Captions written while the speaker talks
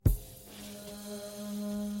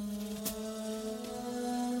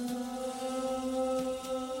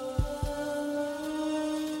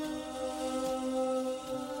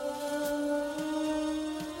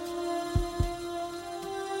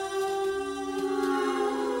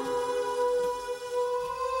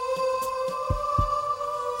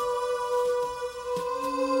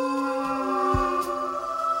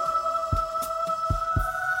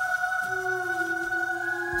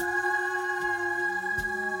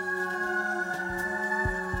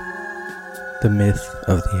The myth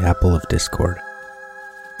of the apple of discord.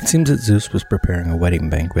 It seems that Zeus was preparing a wedding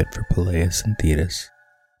banquet for Peleus and Thetis,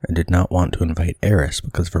 and did not want to invite Eris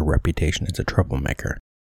because of her reputation as a troublemaker.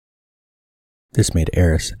 This made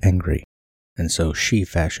Eris angry, and so she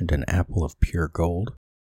fashioned an apple of pure gold,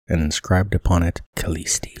 and inscribed upon it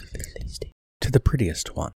Callisti, to the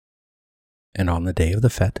prettiest one. And on the day of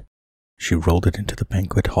the fete, she rolled it into the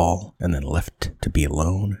banquet hall, and then left to be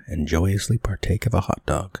alone and joyously partake of a hot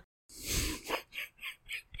dog.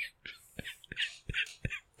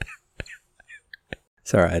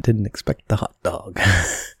 Sorry, I didn't expect the hot dog.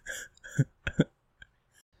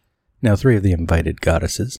 Now 3 of the invited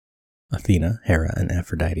goddesses, Athena, Hera, and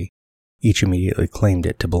Aphrodite, each immediately claimed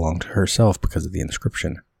it to belong to herself because of the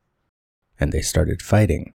inscription. And they started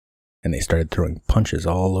fighting, and they started throwing punches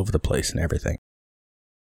all over the place and everything.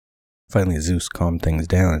 Finally, Zeus calmed things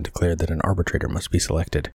down and declared that an arbitrator must be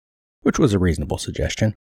selected, which was a reasonable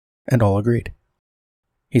suggestion, and all agreed.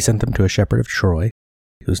 He sent them to a shepherd of Troy,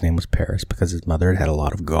 whose name was Paris because his mother had had a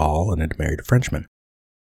lot of gall and had married a Frenchman.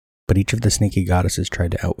 But each of the sneaky goddesses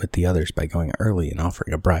tried to outwit the others by going early and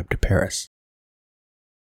offering a bribe to Paris.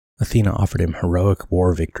 Athena offered him heroic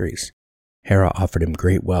war victories, Hera offered him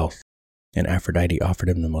great wealth, and Aphrodite offered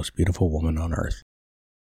him the most beautiful woman on earth.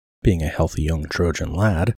 Being a healthy young Trojan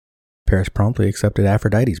lad, Paris promptly accepted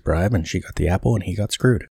Aphrodite's bribe, and she got the apple and he got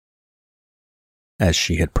screwed. As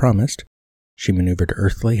she had promised, she maneuvered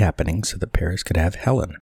earthly happenings so that Paris could have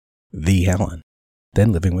Helen, the Helen,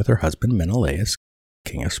 then living with her husband Menelaus,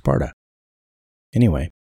 king of Sparta.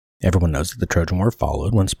 Anyway, everyone knows that the Trojan War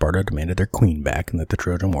followed when Sparta demanded their queen back, and that the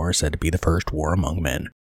Trojan War is said to be the first war among men.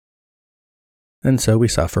 And so we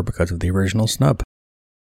suffer because of the original snub.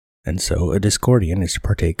 And so a Discordian is to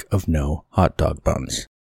partake of no hot dog buns.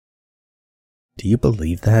 Do you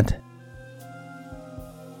believe that?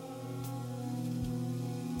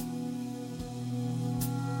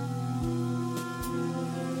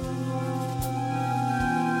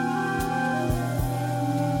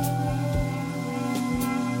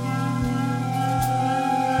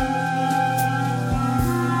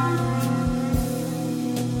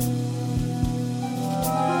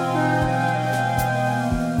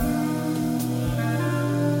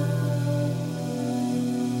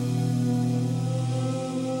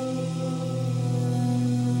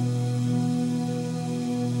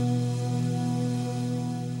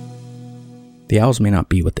 The owls may not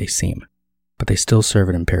be what they seem, but they still serve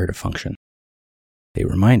an imperative function. They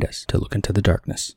remind us to look into the darkness.